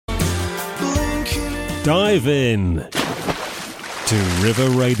Dive in to River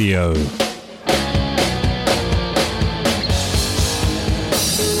Radio. Here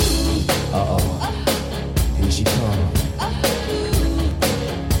she come.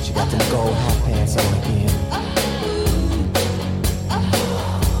 She got them gold hot pants on again.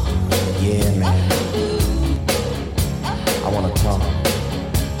 Yeah, man. I wanna talk,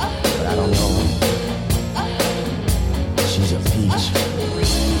 but I don't know. She's a peach.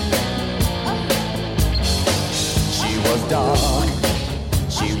 She was dark,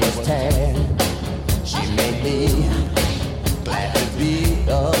 she was tan. She made me glad to be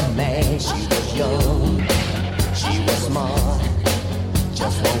a man. She was young, she was smart,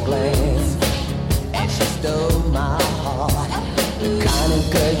 just one glance, and she stole my heart. The kind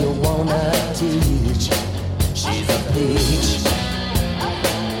of girl you wanna teach. She's a peach.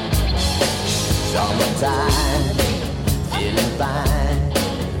 Summertime, feeling fine,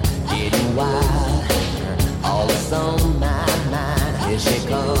 getting wild, all that's on my mind. Here she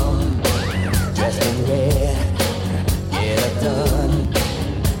comes, dressed in red, get her done,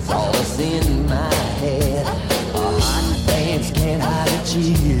 it's all that's in my head. Her hot pants can't hide her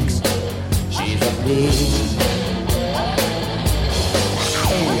cheeks. She's a peach.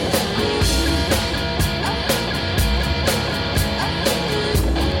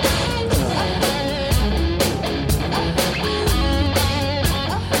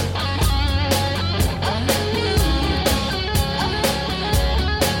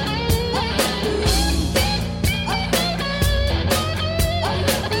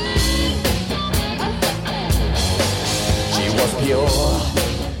 Pure,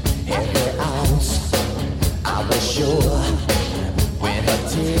 every ounce, I was sure, when her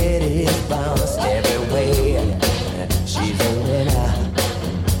titties bounced every way. She's a winner,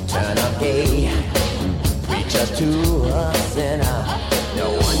 turn up gay, preacher to a sinner, the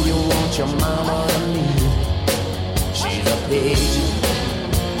one you want your mama to meet. She's a peach.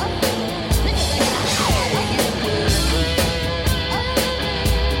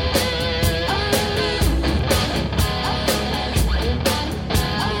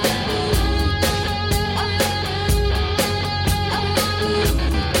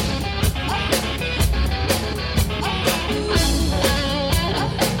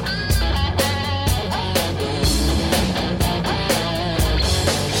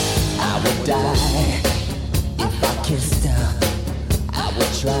 If I kissed her, I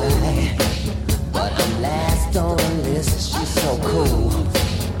would try, but I'm last on the list. She's so cool,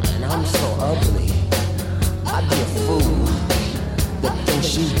 and I'm so ugly. I'd be a fool to think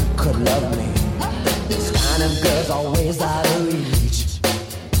she could love me. This kind of girl's always out of reach.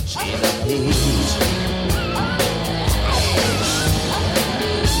 She's a peach.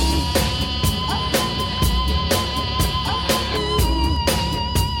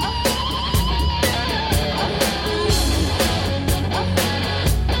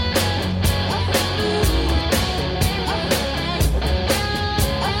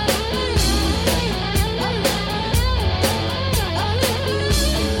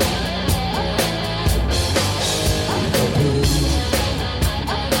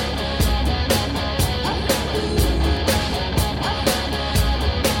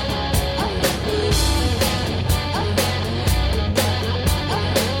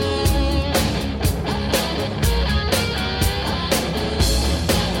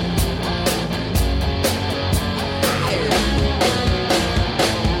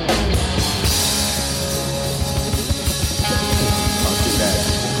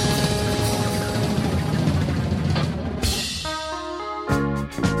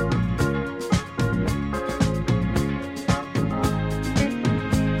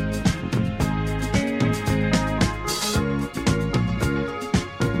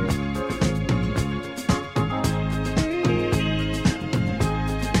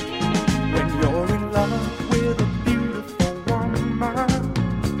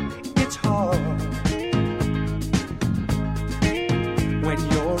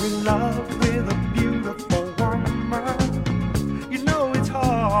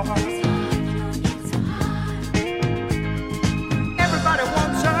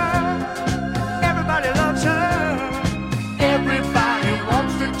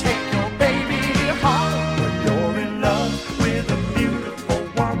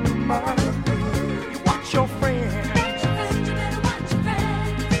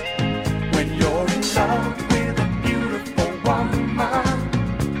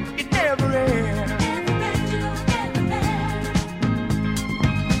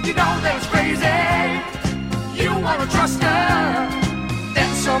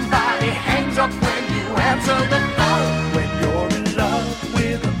 up when you answer the phone. When you're in love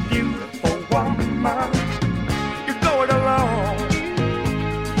with a beautiful woman.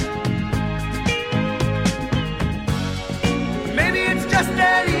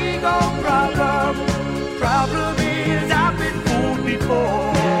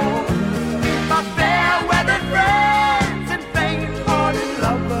 before. My fair weather friends and faint-hearted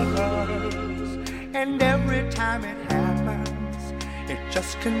lovers, and every time it happens, it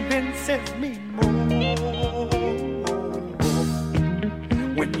just convinces me more.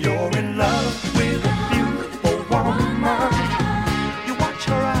 When you're in love with a beautiful woman, you watch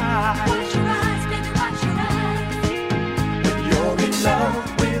her eyes. Watch your eyes, baby, watch your eyes. When you're in love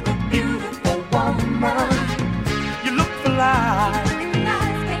with a beautiful woman, you look for life.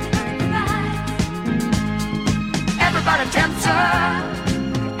 Everybody tempts her,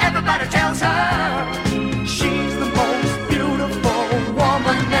 everybody tells her she's the most beautiful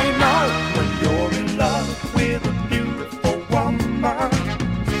woman they know. When you're in love with a beautiful woman,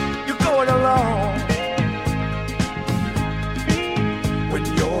 you go it alone. When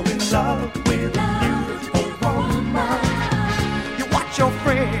you're in love with a beautiful woman, you watch your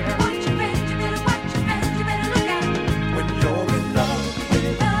friends. Watch your friends, you better watch your friends, you better look out. When you're in love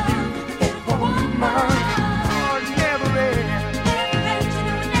with a beautiful woman, oh, it never ends. Never ends, you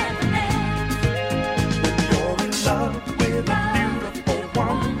know it never ends. When you're in love with a beautiful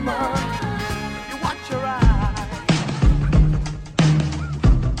woman, you watch your eyes.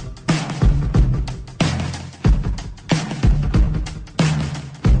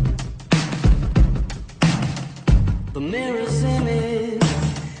 The mirror's image,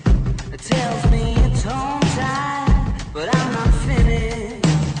 it tells me it's home time, but I'm not finished,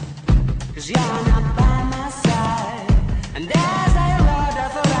 'cause you're not by my side. And as I rode, I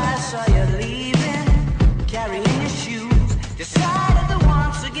thought I saw you leaving, carrying your shoes. Decided that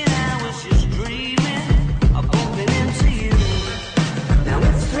once again I was just dreaming of bumping into you. Now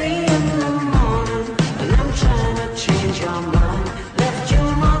it's 3 in the morning, and I'm trying to change your mind. Left you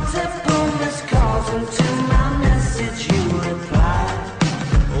multiple missed calls into my message you replied.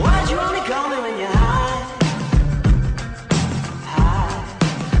 Why'd you only call me when you're high? High.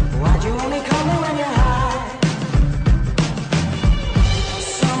 Why'd you only call me when you're high?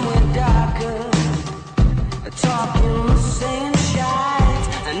 Somewhere darker, talking the same shite.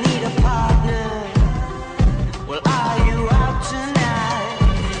 I need a partner. Well, are you out tonight?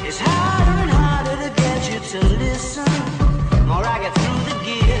 It's harder and harder to get you to listen. More I get through the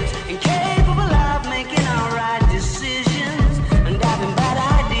gears, incapable of making alright decisions and having bad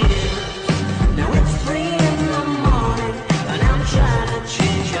ideas. Now it's 3 in the morning, and I'm trying to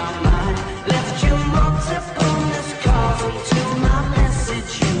change your mind. Left you multiple missed calls into my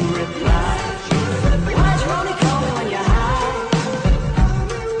message you replied. Why'd you only call me when you're high?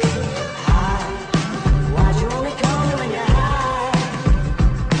 High. Why'd you only call me when you're high?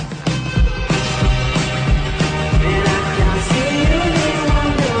 And I can see you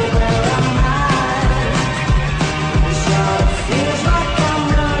wonder where I'm at. It sort of feels like I'm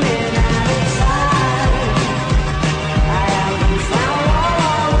running out of time. I haven't found what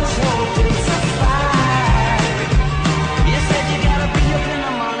I was hoping to find. You said you gotta be up in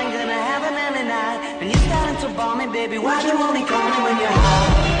the morning, gonna have an early night, and you're starting to bore me, baby. Why'd you only call me when you're high?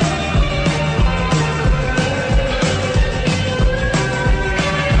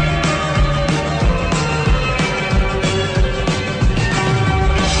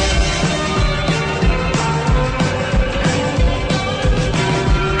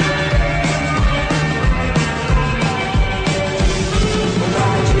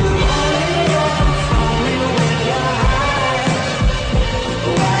 Why'd you only ever phone me when you're high?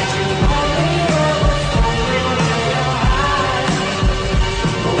 Why'd you only ever phone me when you're high?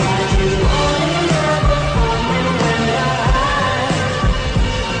 Why'd you only ever phone me when you're high?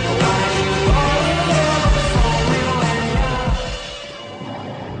 Why'd you only ever phone me when you're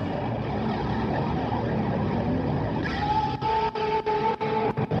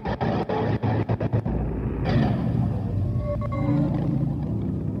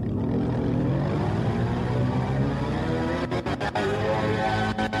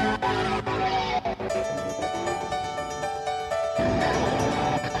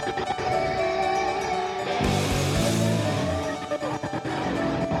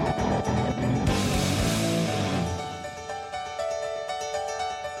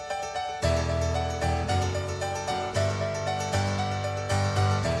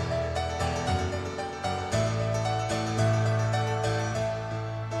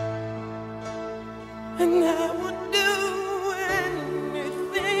And I would do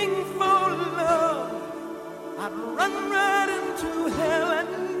anything for love. I'd run right into hell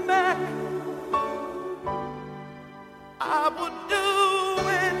and back. I would do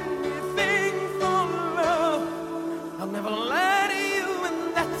anything for love. I'll never lie to you, and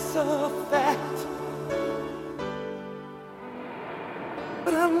that's a fact.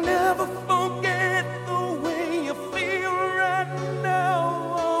 But I'll never forget the way you feel right now.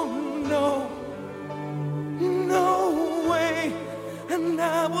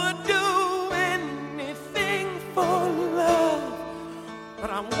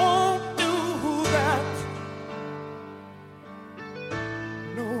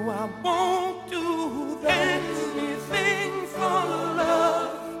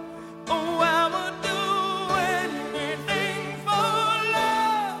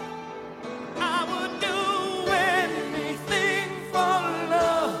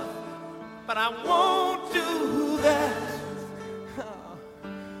 but I won't do that.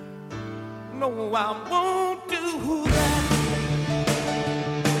 No, I won't do that.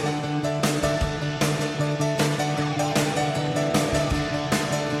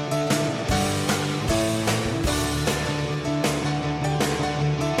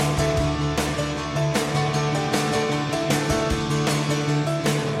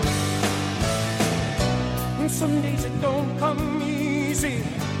 Some days it don't come easy,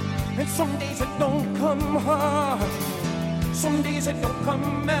 and some days it don't come hard. Some days it don't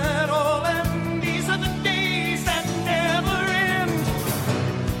come at all, and these are the days that never end.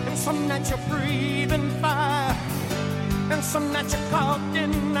 And some nights you're breathing fire, and some nights you're caught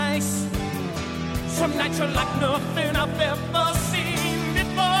in ice. Some nights you're like nothing I've ever seen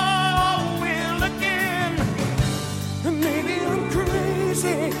before. Will again, and maybe I'm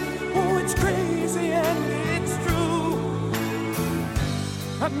crazy. Oh, it's crazy and it's true.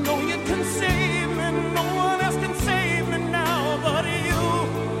 I know you can save me, no one else can save me now but you.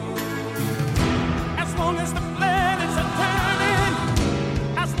 As long as the planets are turning,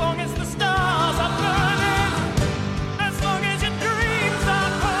 as long as the stars are burning, as long as your dreams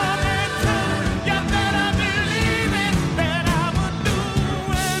are coming true, you better believe it, that I would do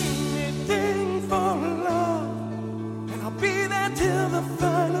anything for love. And I'll be there till the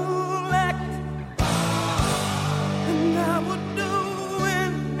final. I would do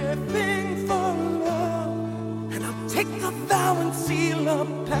anything for love, and I'll take a vow and seal a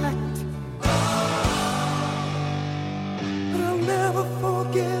pact. But I'll never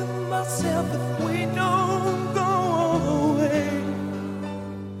forgive myself if we don't go away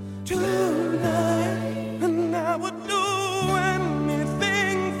tonight. And I would do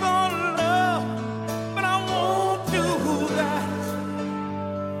anything for love, but I won't do that.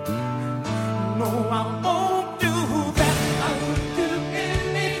 No, I won't.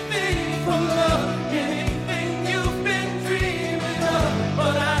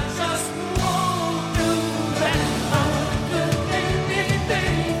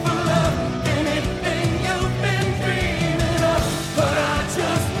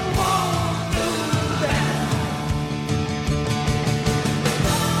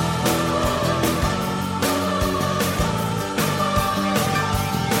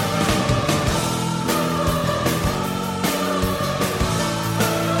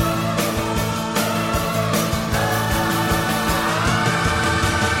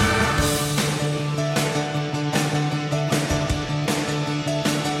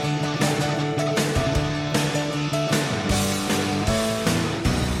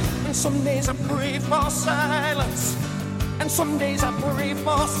 Some days I pray for silence, and some days I pray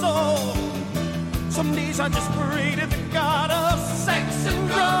for soul. Some days I just pray to the God of sex and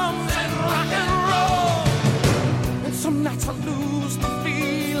drums and rock and roll. And some nights I lose the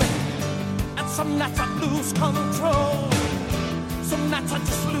feeling, and some nights I lose control. Some nights I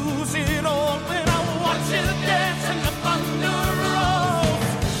just lose it all when I watch you dance in the thunder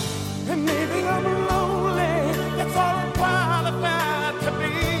rolls. And maybe I'm lonely, that's all I'm qualified to be.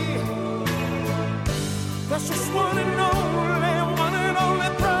 That's just one and only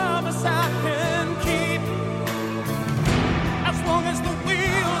promise I can keep. As long as the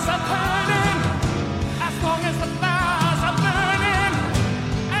wheels are turning, as long as the fires are burning,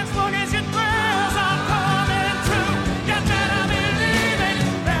 as long as your prayers are coming true, you better believe it,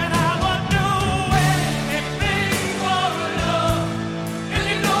 that I would do anything for love. And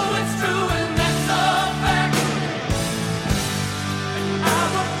you know it's true, and that's a fact. And I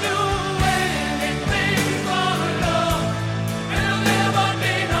would do anything for love, and there'll never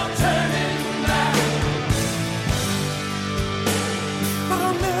be no turning back. But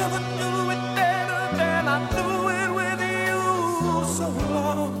I'll never do it better than I do it with you.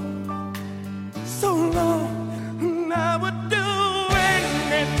 So long, and I would do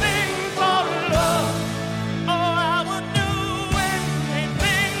anything for love. Oh, I would do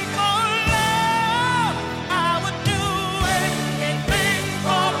anything for love. I would do anything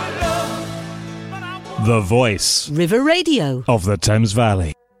for love. But I won't. The voice River Radio. of the Thames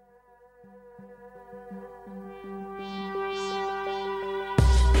Valley.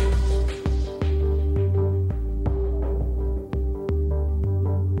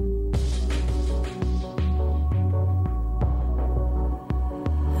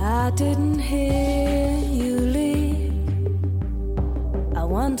 I didn't hear you leave. I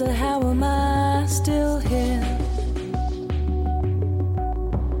wonder how am I still here?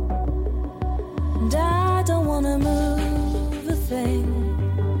 And I don't wanna move a thing.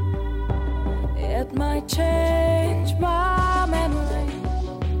 It might change my memory.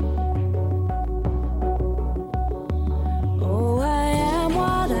 Oh, I am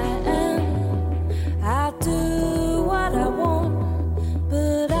what I am.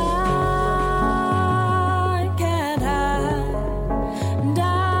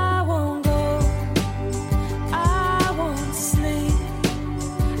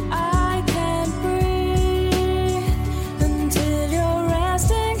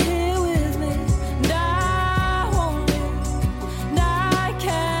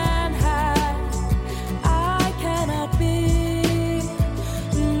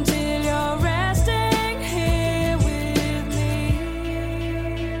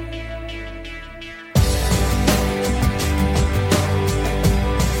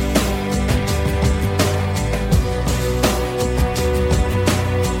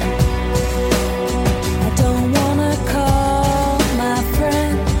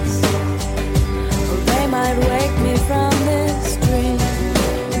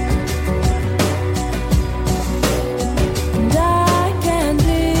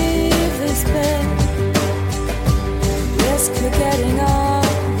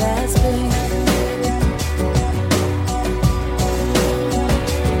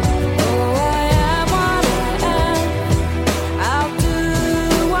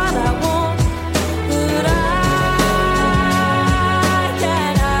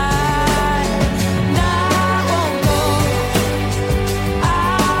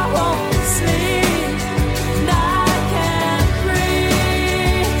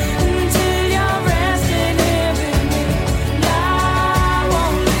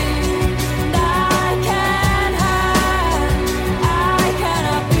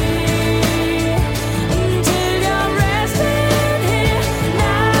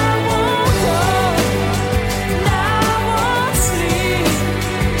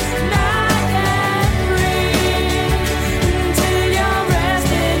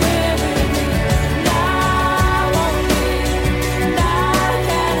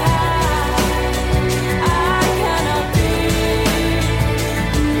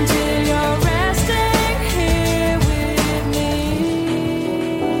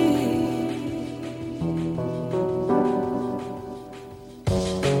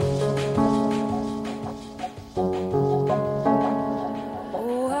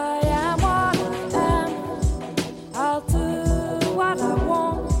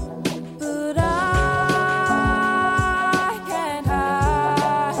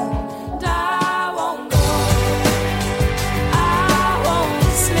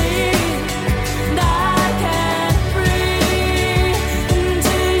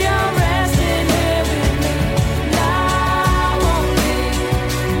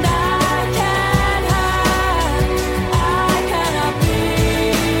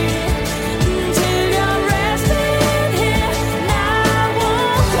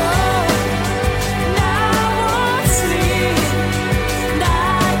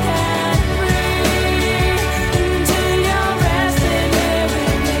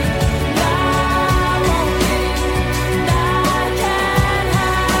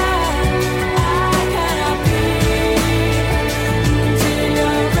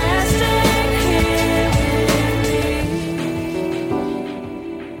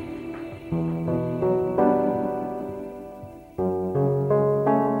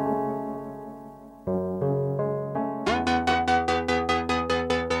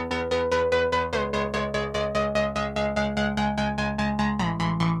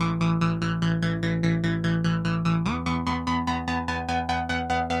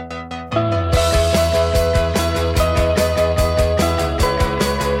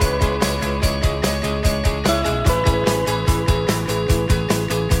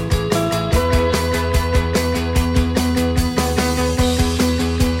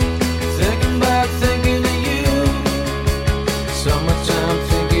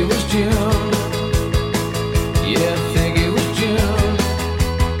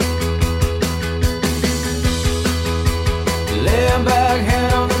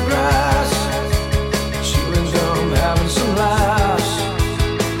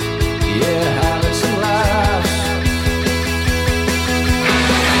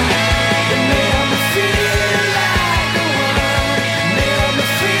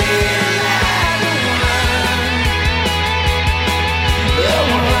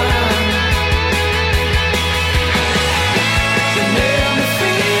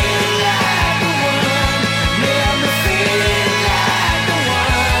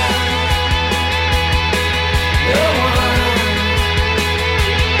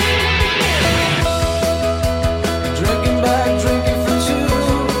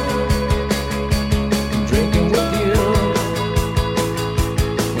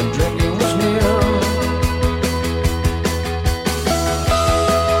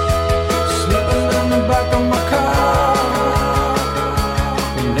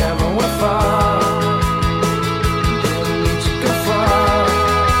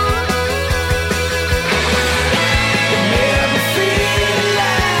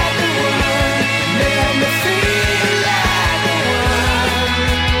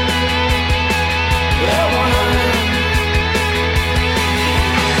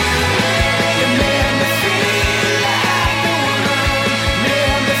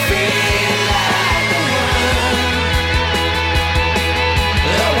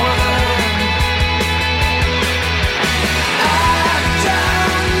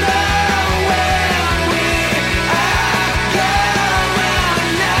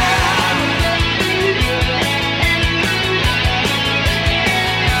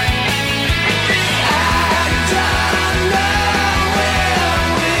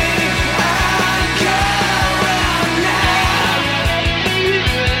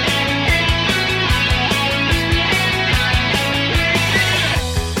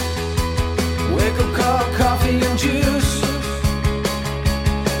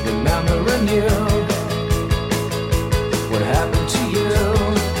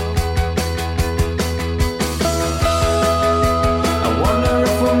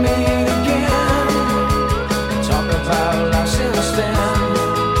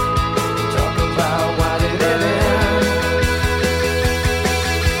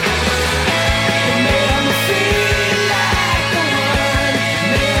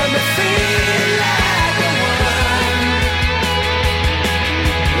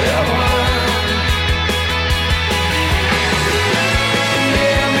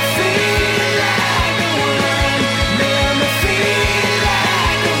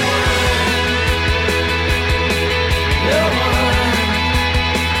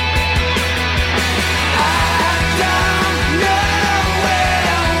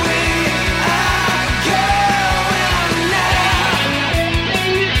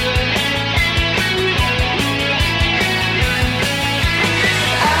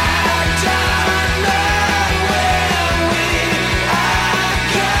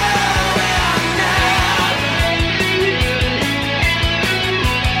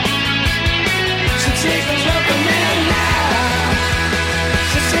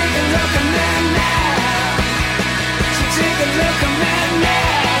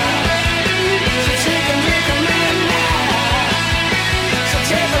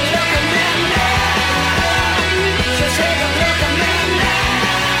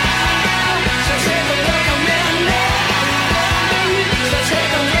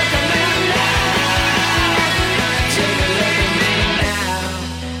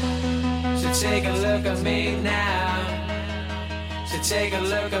 take a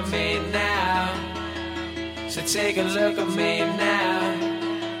look at me now. So take a look at me now.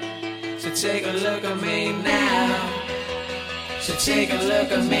 So take a look at me now. So take a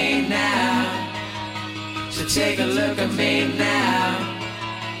look at me now. So take a look at me now.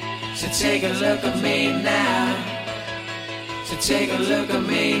 So take a look at me now. So take a look at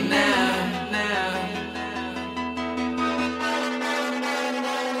me now.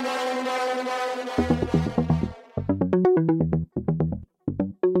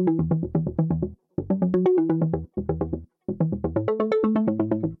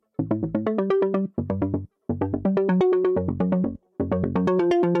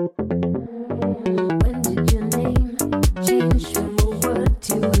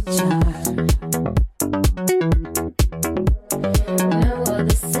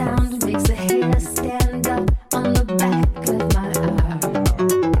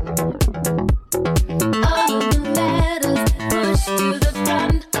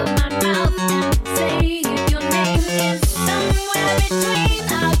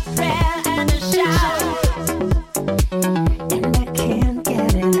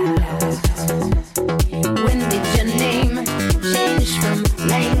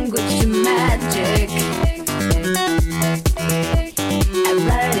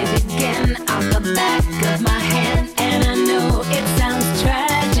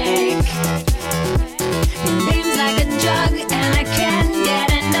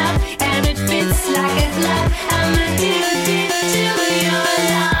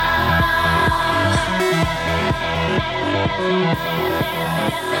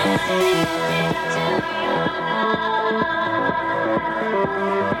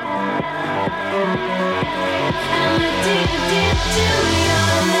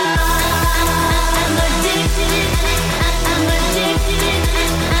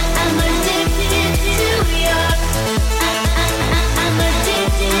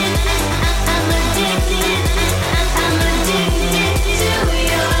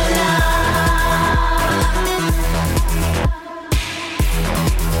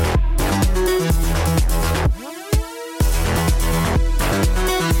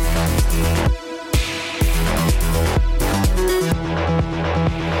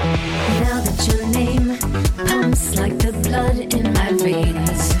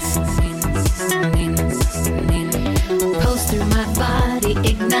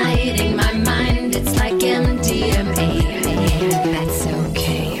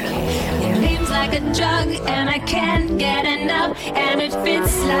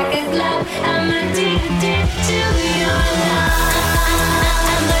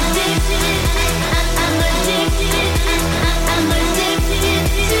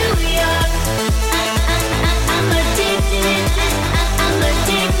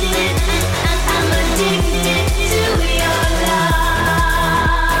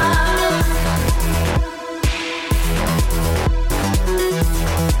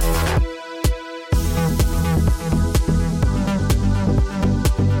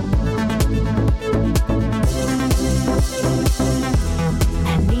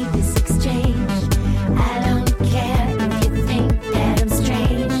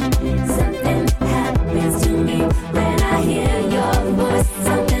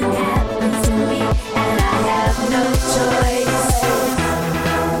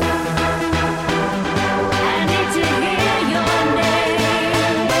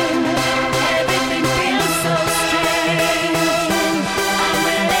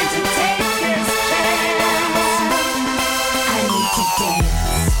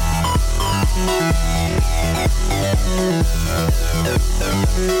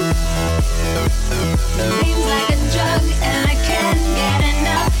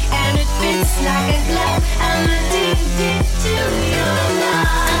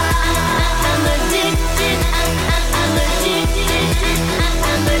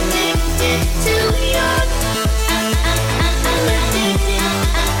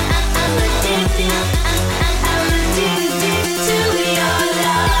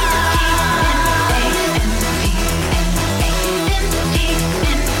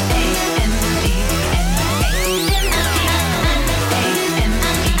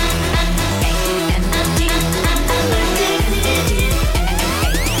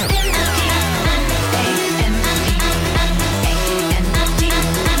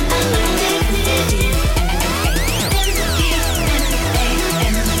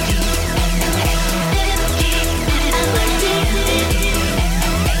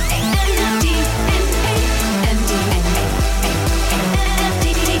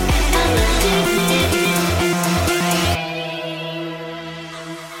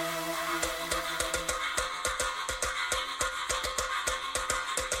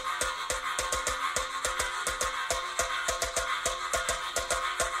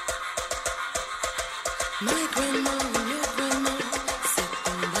 My grandma and your grandma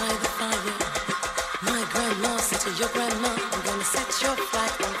sitting by the fire. My grandma said to your grandma, I'm gonna set your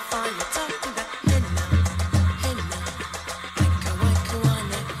flag on fire. Talking about henna, henna, waka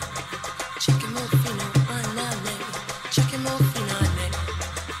wane, chicken morfino, anane, chicken morfino, ane.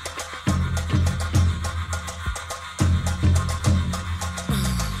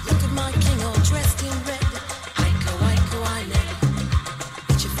 Look at my king all dressed in red. Waka wane.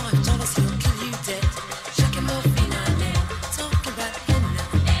 Bet you $5 he'll kill you dead. Chicken morfino, ane. Talking about henna,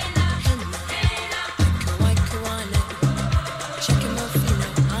 henna, waka wane, chicken morfino,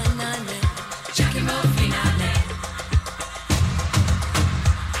 anane, chicken morfino, ane.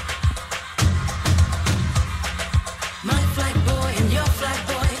 My flag boy and your flag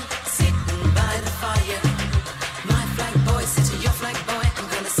boy sitting by the fire. My flag boy said to your flag boy, I'm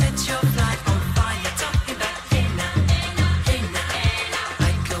gonna set your flag on fire. Talking about henna, henna,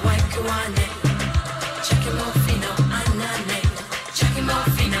 waka wane, chicken morfino, anane, chicken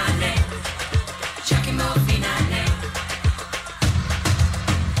morfino, ane, chicken morfino, ane.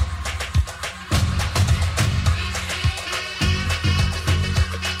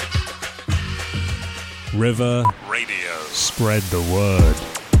 River Radio. Spread the word.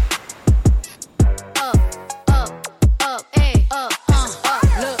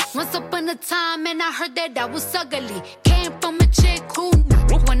 Look, once upon a time, and I heard that I was ugly. Came from a chick who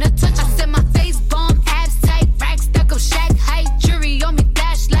wanna touch. I said my face bomb, abs tight, rack stuck up, shack height, jury on me,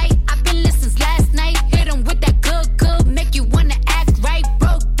 flashlight. I've been listening since last night. Hit 'em with that good, make you wanna act right.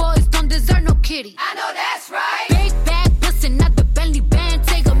 Broke boys don't deserve no kitty. I know that's right. Big bag, bustin' out the Bentley band.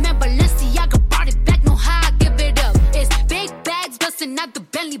 Take a man, Balenciaga brought it back. Know how I give it up. It's big bags, bustin' out the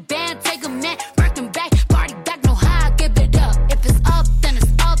Bentley band. Take a man, working back, party back. Know how I give it up. If it's up, then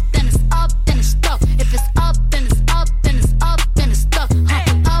it's up, then it's up, then it's stuck. If it's up, then it's up, then it's up, then it's stuck.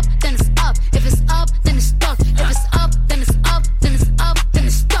 Up, then it's up. If it's up, then it's stuck. If it's up, then it's up, then it's up, then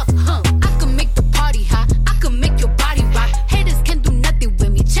it's stuck. I can make the party hot. I can make your body rock. Haters can do nothing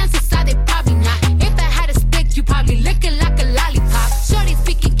with me. Chances are they probably not. If I had a stick, you probably lick it like a lollipop. Shorty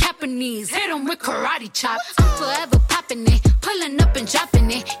speaking Japanese, hit 'em with karate chop. I'm forever popping it, pulling up and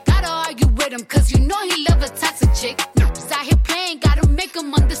dropping it. Gotta argue with him, cause you know he love a toxic chick. Niggas out here playing, gotta make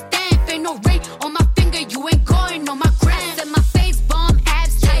him understand. If ain't no ring on my finger, you ain't going on my gram. Said my face bomb,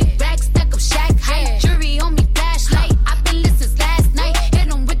 abs tight, rack stuck up, shack height, jury on me, flashlight. I've been listening since last night. Hit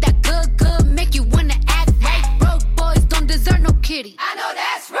 'em with that good, make you wanna act right. Broke boys don't deserve no kitty. I know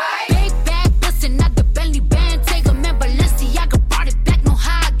that's right. Big bag, bustin' out the Bentley band. Take a man, Balenciaga brought it back. Know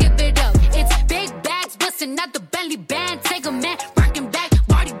how I give it up. It's big bags, bustin' out the Bentley band. Take a man, working back,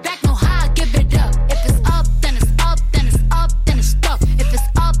 party back. Know how I give it up. If it's up, then it's up, then it's up, then it's stuck. If it's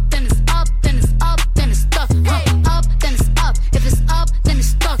up, then it's up, then it's up, then it's stuck. Up, then it's up. If it's up, then it's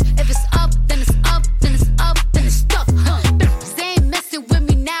stuck. If it's up, then it's up, then it's up, then it's stuck. Bitches ain't messing with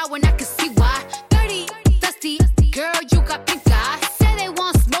me now, and I can see why. Dirty, dusty, girl, you got pink eye. Say they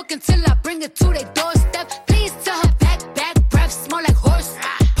want smoke until I bring it to their doorstep. Please tell her back, breath smell like horse.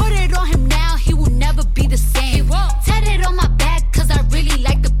 Put it on him now, he will never be the same. Tat it on my back, cause I really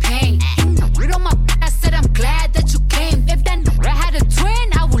like the pain. It on my back, I said I'm glad that you came. If that I had a twin,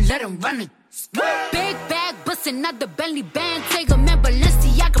 I would let him run it. Big bag, bustin' out the Bentley band. Take a man,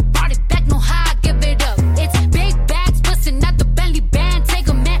 Balenciaga brought it back. Know how I give it up. It's big bags, bustin' out the Bentley band. Take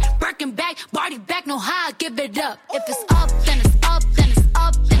a man, Birkin back, party back. Know how I give it up. If it's up, then it's up, then it's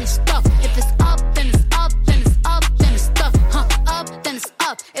up, then it's stuck. If it's up, then it's up, then it's up, then it's stuck. Up, then it's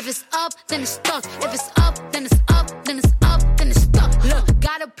up. If it's up, then it's stuck. If it's up, then it's up, then it's up, then it's stuck. Look,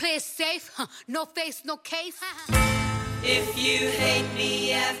 gotta play it safe. No face, no case. If you hate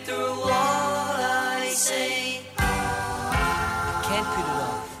me after all I say, can't put it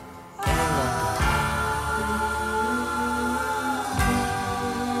off any longer.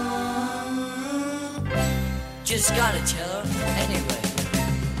 Just gotta tell her anyway.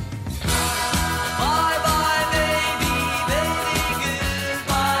 Bye bye baby, baby,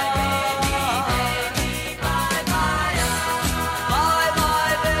 goodbye baby, bye bye. Bye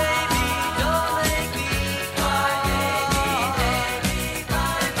bye baby, don't make me cry baby,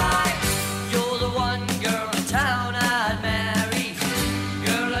 bye bye. You're the one girl in town I'd marry.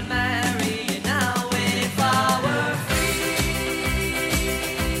 Girl I'd marry you now if I were free.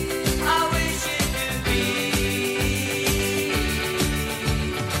 I wish it could be.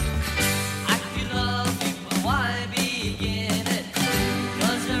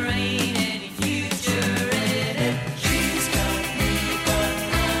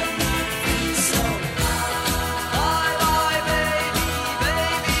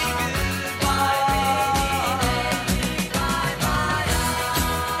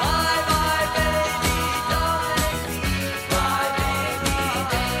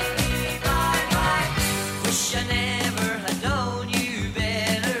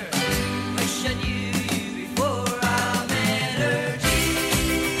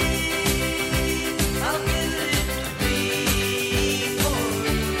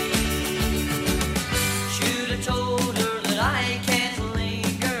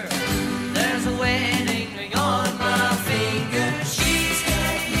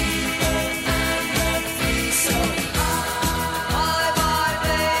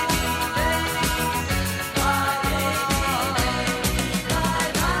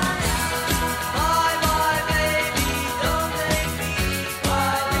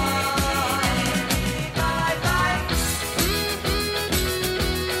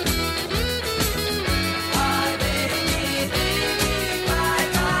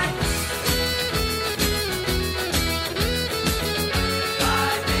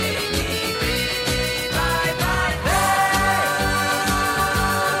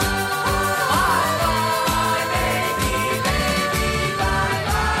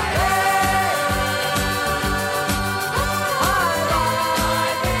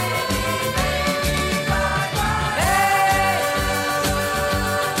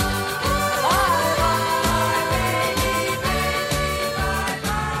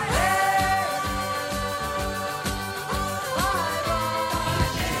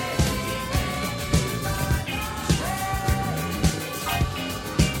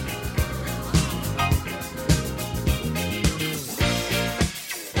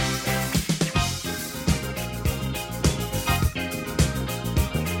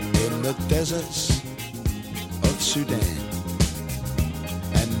 the deserts of Sudan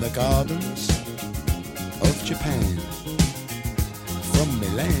and the gardens of Japan, from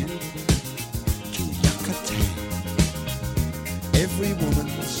Milan to Yucatan. Every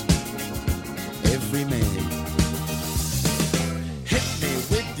woman's, every man. Hit me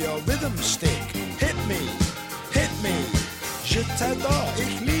with your rhythm stick. Hit me, hit me. Je t'adore,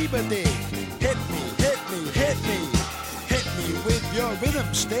 ich liebe dich. Hit me, hit me, hit me. Hit me with your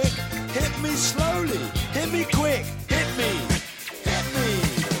rhythm stick. Hit me slowly, hit me quick. Hit me, hit me,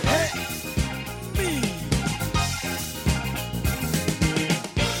 hit me.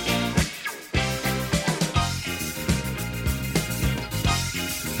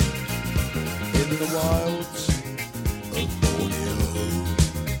 In the wilds of Borneo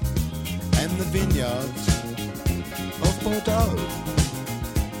and the vineyards of Bordeaux,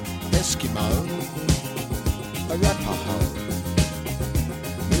 Eskimo, Arapaho,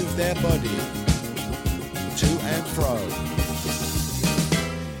 move their body to and fro.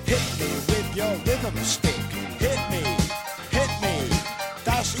 Hit me with your rhythm stick. Hit me, hit me.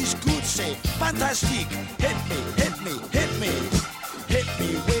 Das ist gut, say fantastic. Hit me, hit me, hit me. Hit me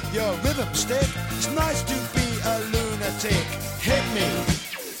with your rhythm stick. It's nice to be a lunatic. Hit me,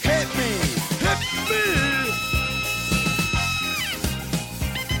 hit me, hit me.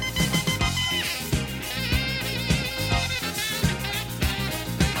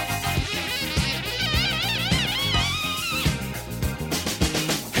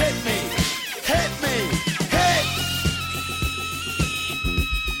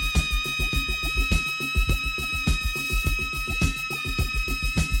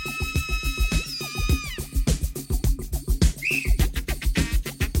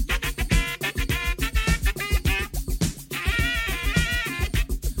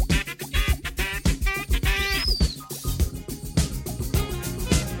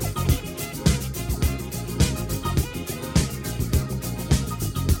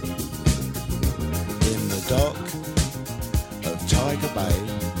 Dock of Tiger Bay,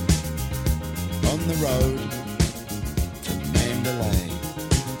 on the road to Mandalay,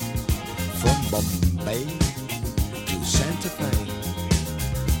 from Bombay to Santa Fe,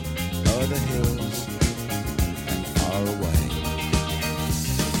 o'er the hills and far away.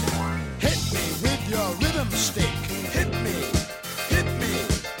 Hit me with your rhythm stick. Hit me, hit me.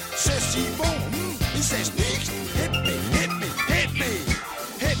 Says he won't, he says nicht. Hit me, hit me, hit me.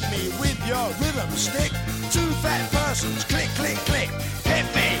 Hit me with your rhythm stick. Two fat persons, click, click, click. Hit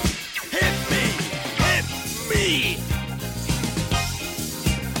me, hit me, hit me.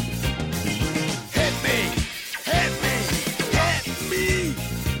 Hit me, hit me, hit me.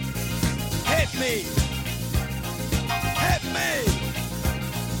 Hit me, hit me,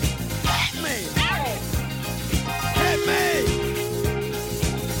 hit me. Hit me,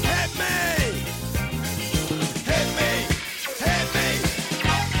 hit me, hit me, hit me.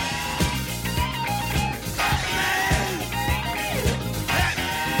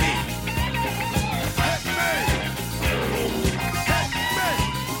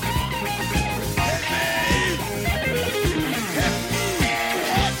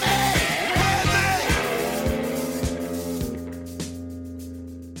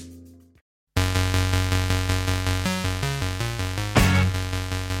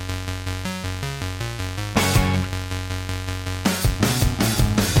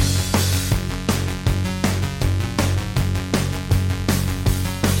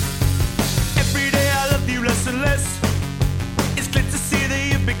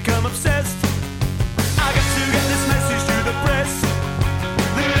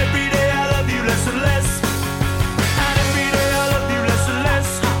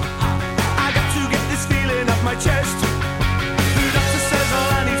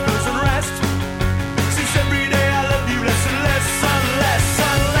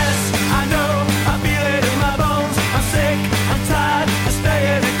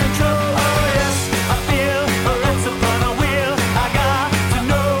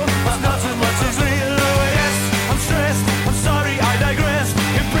 What's not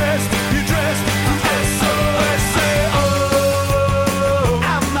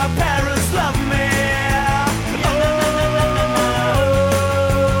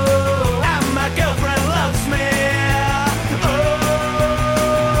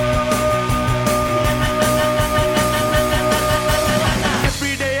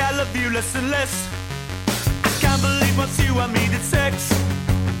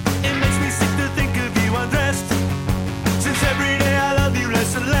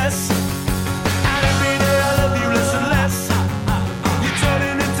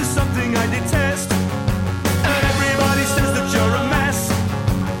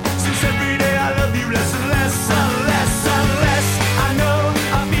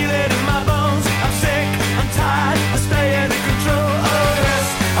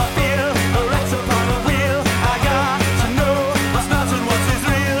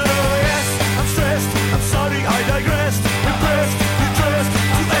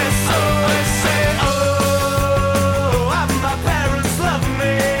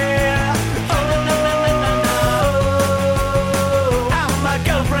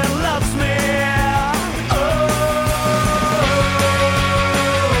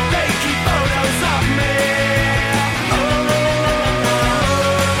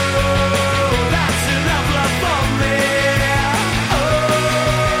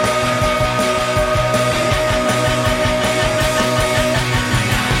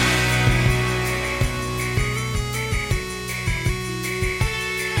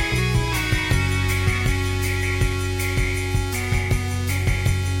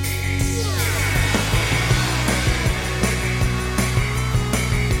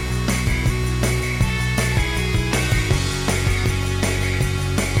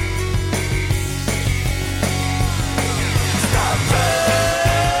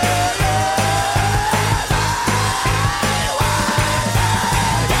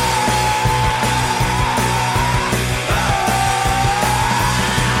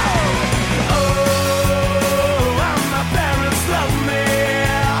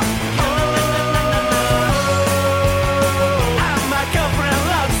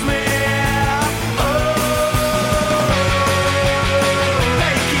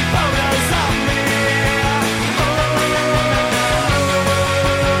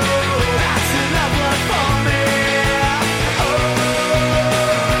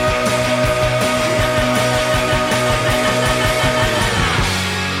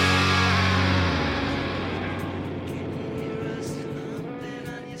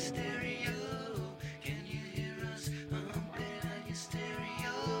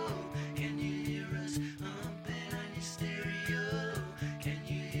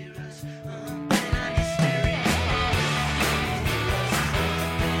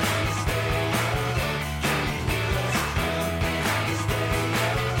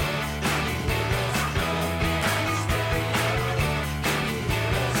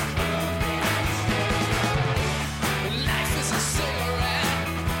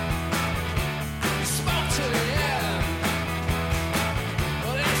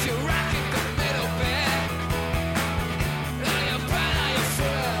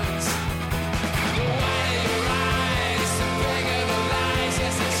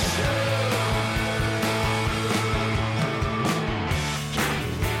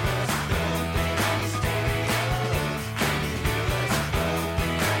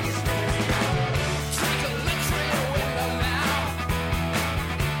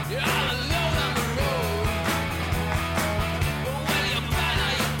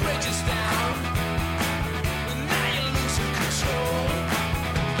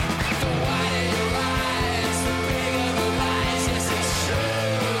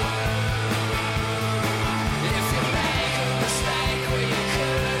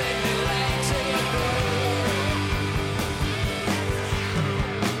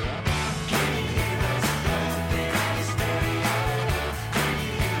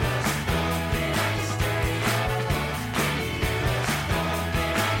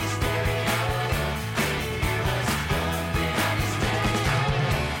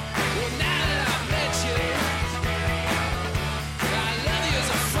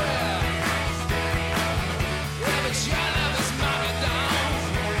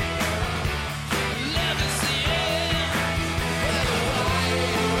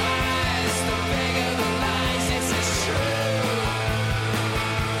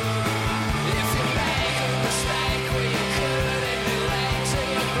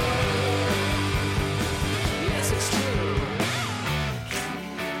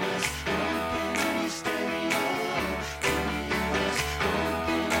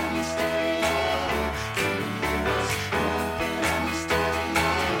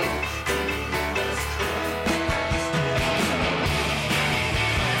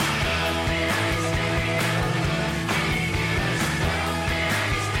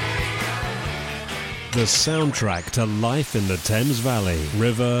The soundtrack to life in the Thames Valley.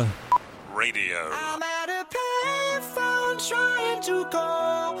 River Radio. I'm at a payphone trying to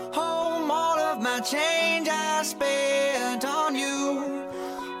call home. All of my change I spent on you.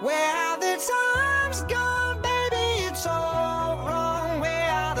 Where have the times gone, baby? It's all wrong.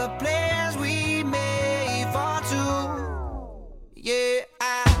 Where are the plans we made for two? Yeah,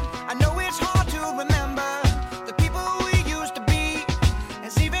 I know it's hard to remember the people we used to be.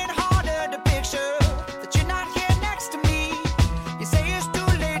 It's even harder to picture that you're not here next to me. You say it's too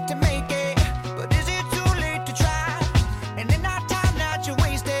late to make it, but is it too late to try? And in that time that you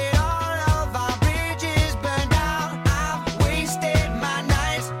wasted, all of our bridges burned out. I've wasted my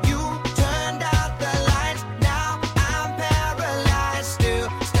nights, you turned out the lights. Now I'm paralyzed, still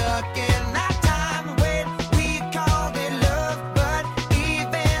stuck in that time when we called it love. But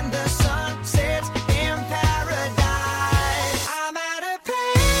even the sun sets in paradise. I'm at a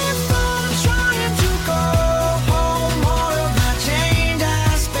payphone trying to call home. All of my change I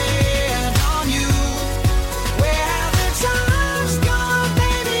spent on you. Where have the times gone,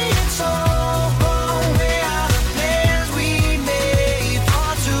 baby? It's all wrong. Where are the plans we made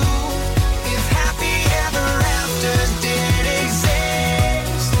for two? If happy ever afters did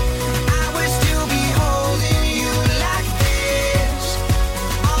exist, I would still be holding you like this.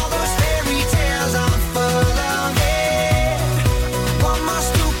 All those fairy tales are full of it. One more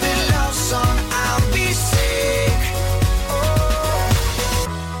stupid love song, I'll be sick.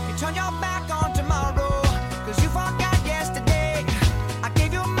 Oh, you turn your back on tomorrow, 'cause you forgot yesterday. I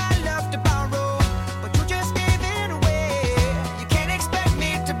gave you my love to borrow, but you just gave it away. You can't expect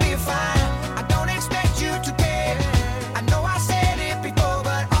me to be fine, I don't expect you to care. I know I said it before,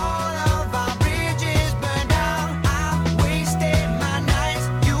 but all of our bridges burned out. I wasted my nights,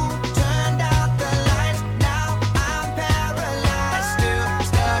 you turned out the lights. Now I'm paralyzed, still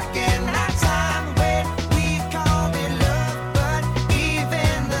stuck in that time when we called it love. But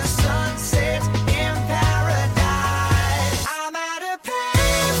even the sun sets in paradise. I'm at a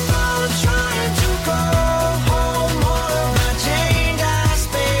payphone trying to call home. All of my change I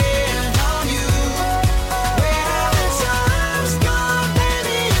spent on you. Where have the times gone,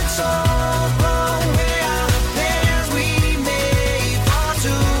 baby? It's all wrong. Where are the plans we made for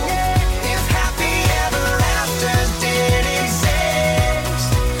two? If happy ever afters did exist,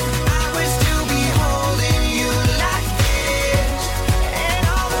 I would still be holding you like this. And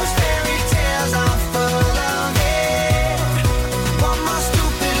all those fairy tales are full of it. One more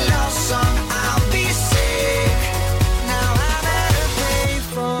stupid love song, I'll be sick. Now I'm at a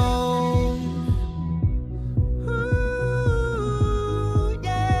payphone. Ooh,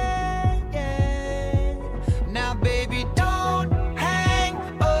 yeah, yeah. Now, baby, don't hang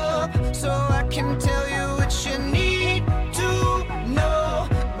up so I can tell you what you need to know.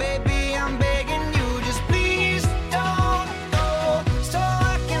 Baby, I'm begging you, just please don't go, so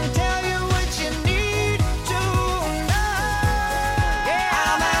I can tell you what you need to know.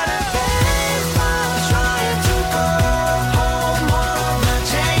 I'm at a payphone trying to call home. All of my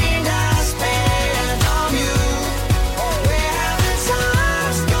change I spent on you. Where have the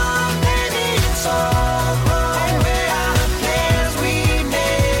times gone, baby? It's all wrong. Where are the plans we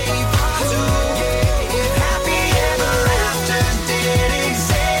made for two? If happy ever afters did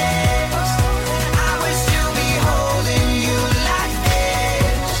exist, I would still be holding you like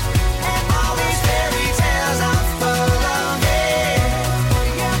this. And all these fairy tales are full of it.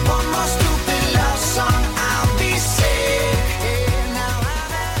 One more stupid love song, I'll be sick. Now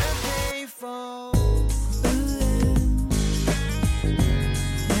I'm at a payphone.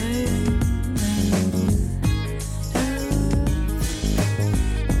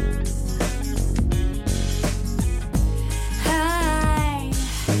 I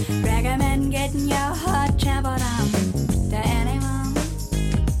recommend getting your heart trampled on to anyone.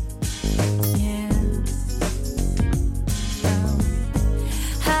 Yeah.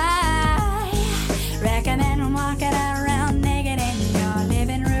 I recommend walking around naked in your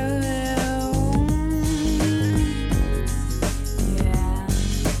living room. Yeah.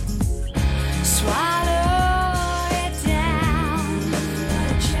 Swallow it down,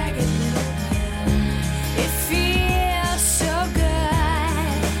 but check it little pill. It feels so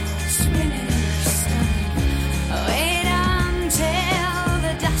good, spinning in your stomach.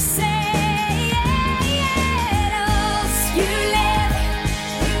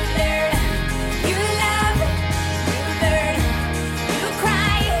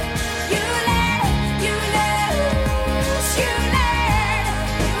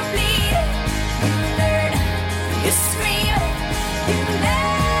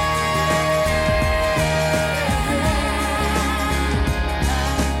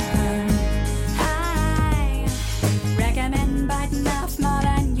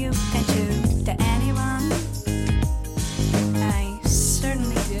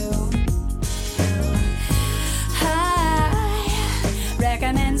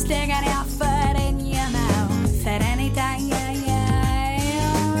 and sticking your foot in your mouth at any time.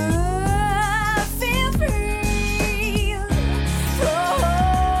 Feel free. Throw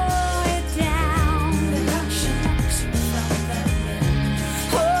it down. The knocks you from the wind.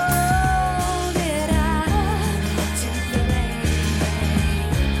 Hold it up to the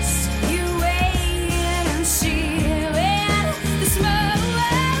race. You wait and see when the smoke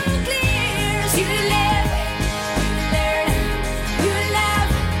clears. You live, you learn, you love,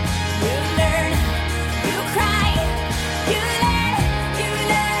 you learn, you cry, you learn, you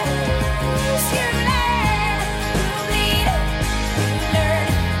lose, you learn, you bleed, you learn,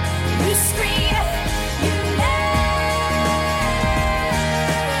 you scream, you wear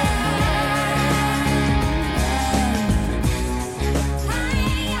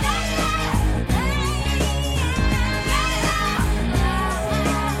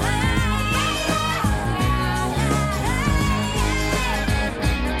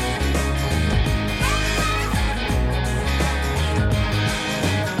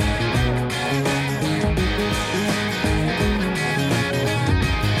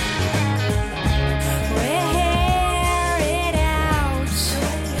it out.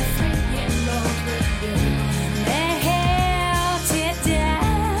 They held it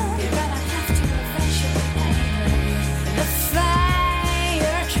down. You're gonna have to eventually. The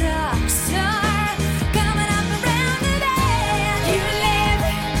fire trucks are coming up around the bend. You live,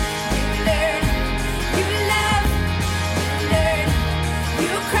 you learn, you love, you learn,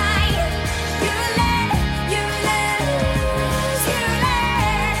 you cry, you learn, you lose, you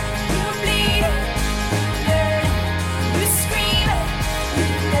learn, you bleed, you learn, you scream, you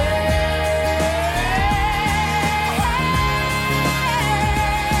learn,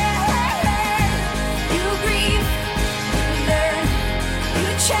 you grieve, you learn, you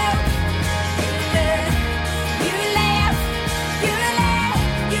choke, you learn, you laugh,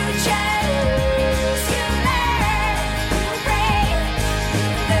 you choose, you learn, you pray, you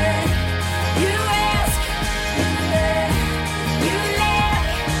learn, you ask, you learn, you live,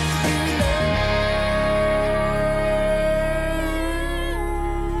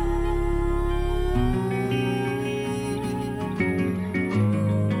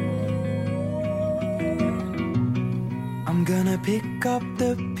 I'm gonna pick up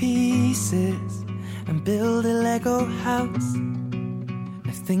the pieces and build a Lego house.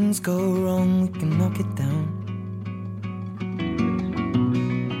 If things go wrong, we can knock it down.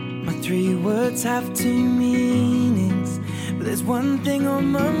 My 3 words have 2 meanings, but there's one thing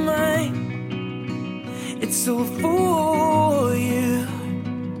on my mind. It's all for you.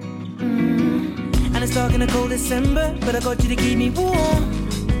 And it's dark in a cold December, but I got you to keep me warm.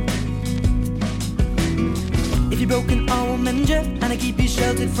 If you're broken, I will mend you, and I keep you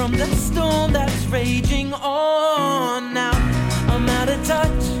sheltered from the storm that's raging on. Now I'm out of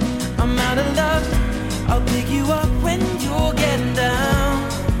touch, I'm out of love. I'll pick you up when you're getting down.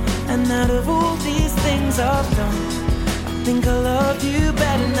 And out of all these things I've done, I think I love you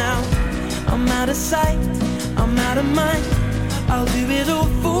better now. I'm out of sight, I'm out of mind. I'll do it all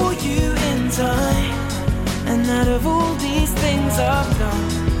for you in time. And out of all these things I've done,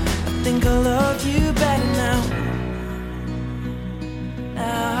 I think I love you better now.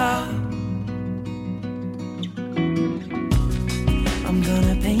 I'm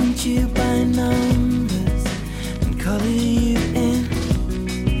gonna paint you by numbers and color you in.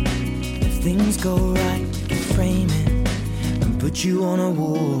 If things go right, we can frame it and put you on a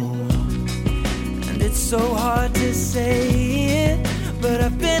wall. And it's so hard to say it, but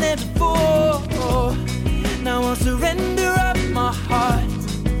I've been it before. Now I'll surrender up my heart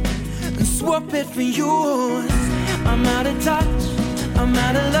and swap it for yours. I'm out of touch, I'm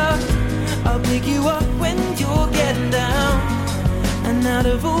out of love. I'll pick you up when you're getting down. And out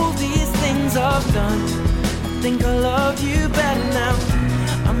of all these things I've done, I think I love you better now.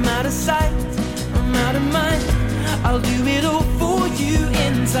 I'm out of sight, I'm out of mind. I'll do it all for you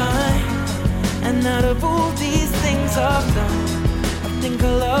in time. And out of all these things I've done, I think I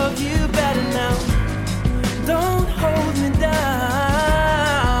love you better now. Don't hold me down.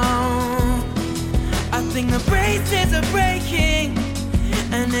 I think the braces are breaking,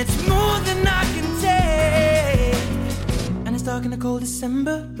 and it's more than I can take. And it's dark in a cold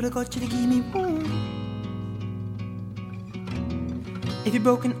December, but I got you to keep me warm. If you're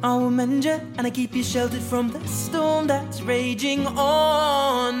broken, I will mend you, and I keep you sheltered from the storm that's raging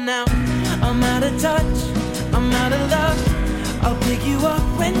on. Now I'm out of touch, I'm out of love. I'll pick you up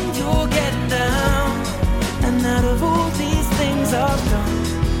when you're getting down. And out of all these things I've done,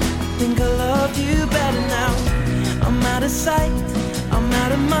 I think I love you better now. I'm out of sight, I'm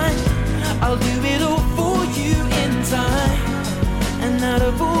out of mind. I'll do it all for you in time. And out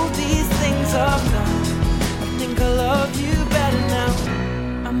of all these things I've done, I think I love you better now.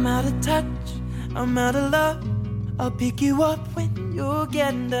 I'm out of touch, I'm out of love. I'll pick you up when you're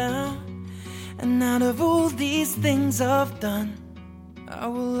getting down. And out of all these things I've done, I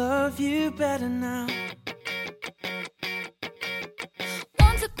will love you better now.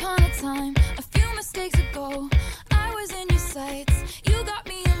 Once upon a time, a few mistakes ago, I was in your sights. You got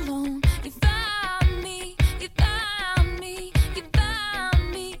me alone. You found me. You found me. You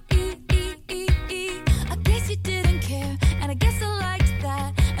found me. I guess you didn't care, and I guess I liked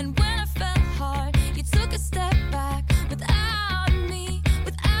that. And when I felt hard, you took a step back without me.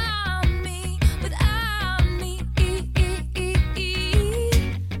 Without me. Without me.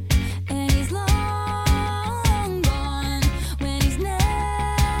 And he's long gone when he's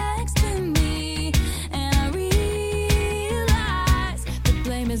next to me. And I realize the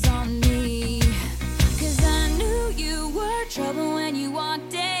blame is on me. 'Cause I knew you were trouble when you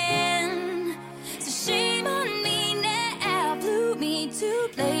walked in. So shame on me now. Flew me to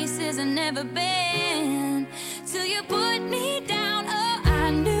places I've never been. Till you put me down. Oh,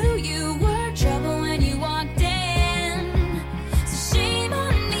 I knew you were trouble when you walked in. So shame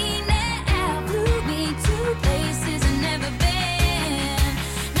on me now. Flew me to places I've never been.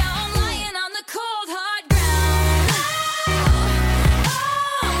 Now I'm lying on the cold hard ground.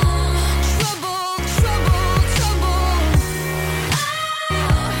 Trouble, trouble, trouble.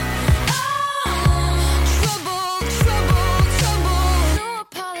 Trouble, trouble, trouble. No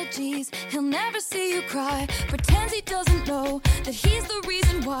apologies, he'll never see you cry. Pretends he doesn't know that he's the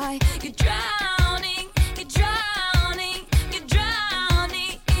reason why you're drowning, you're drowning, you're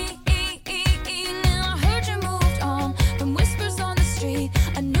drowning. Now I heard you moved on from whispers on the street.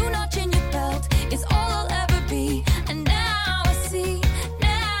 A new notch in your belt is all I'll ever be. And now I see,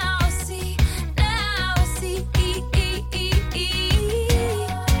 now I see, now I see.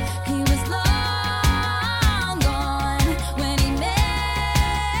 He was long gone when he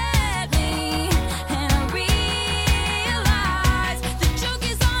met me. And I realized the joke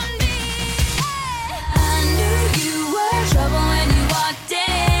is on me. I knew you were trouble when you walked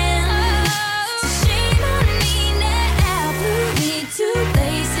in. So shame on me now. Flew me to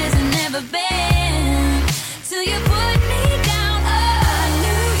places I've never been. Till you put me down. Oh, I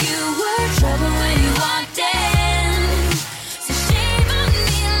knew you were trouble when you walked in. So shame on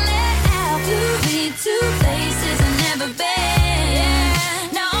me now. Flew me to places I've never been.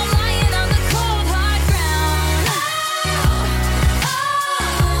 Now I'm lying on the cold hard ground.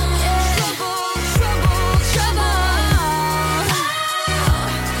 Trouble, trouble, trouble.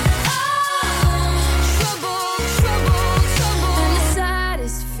 Trouble, trouble, trouble. And the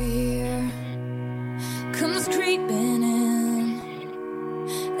saddest fear comes creeping in,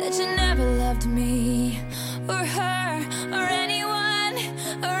 that you never loved me or her or anyone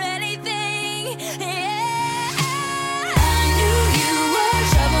or anything. Yeah. I knew you were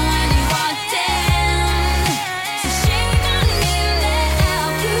trouble when you walked in. So shame on me now.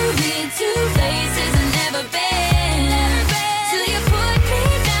 Flew me to places I've never been. Till you put me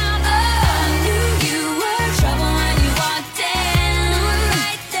down. Oh, I knew you were trouble when you walked in.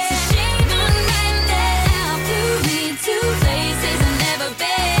 So shame on me now. Flew me to places I've never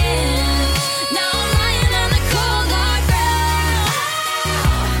been. Now I'm lying on the cold hard ground.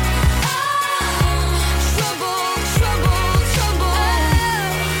 Trouble, trouble, trouble.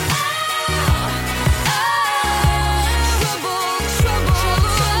 Trouble, trouble,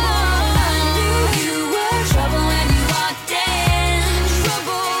 trouble. I knew you were trouble when you walked in.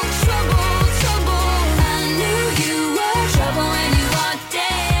 Trouble, trouble, trouble. I knew you were trouble when you walked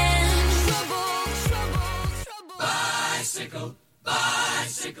in. Trouble, trouble, trouble. Bicycle,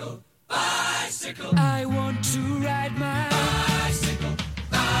 bicycle, bicycle. I want to ride my Bicycle,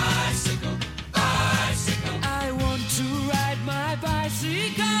 bicycle, bicycle. I want to ride my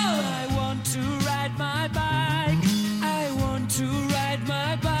bicycle. I want to ride my bike. I want to ride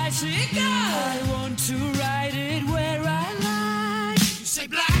my bicycle. I want to ride it where I like. You say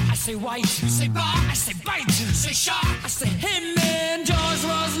black, I say white. you say bar, I say bite. you say shark. I say him and Jaws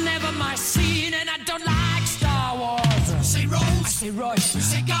was never my scene, and I don't like Star Wars. You say I rose, say Royce. you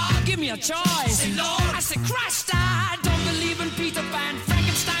say God, Give me a choice. say Lord. I say Christ. I don't believe in Peter Pan,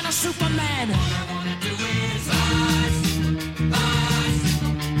 Frankenstein, or Superman.